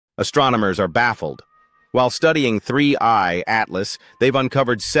Astronomers are baffled. While studying 3I Atlas, they've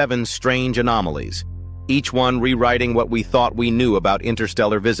uncovered 7 strange anomalies, each one rewriting what we thought we knew about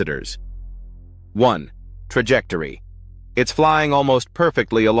interstellar visitors. 1. Trajectory. It's flying almost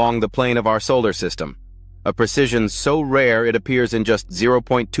perfectly along the plane of our solar system, a precision so rare it appears in just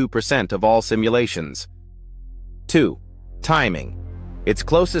 0.2% of all simulations. 2. Timing. Its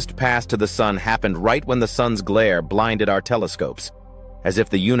closest pass to the sun happened right when the sun's glare blinded our telescopes, as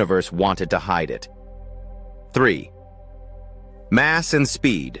if the universe wanted to hide it. 3. Mass and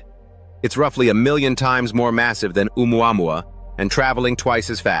speed. It's roughly 1,000,000 times more massive than Oumuamua and traveling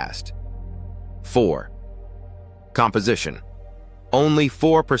twice as fast. 4. Composition. Only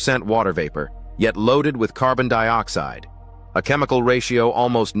 4% water vapor, yet loaded with carbon dioxide, a chemical ratio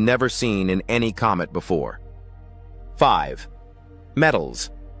almost never seen in any comet before. 5. Metals.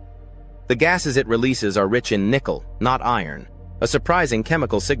 The gases it releases are rich in nickel, not iron, a surprising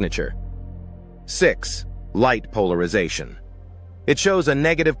chemical signature. 6. Light polarization. It shows a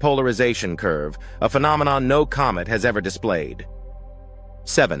negative polarization curve, a phenomenon no comet has ever displayed.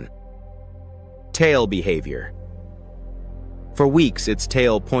 7. Tail behavior. For weeks, its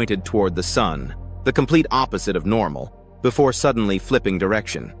tail pointed toward the sun, the complete opposite of normal, before suddenly flipping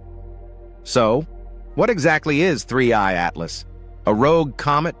direction. So, what exactly is 3I Atlas? A rogue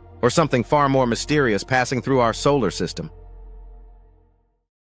comet, or something far more mysterious passing through our solar system?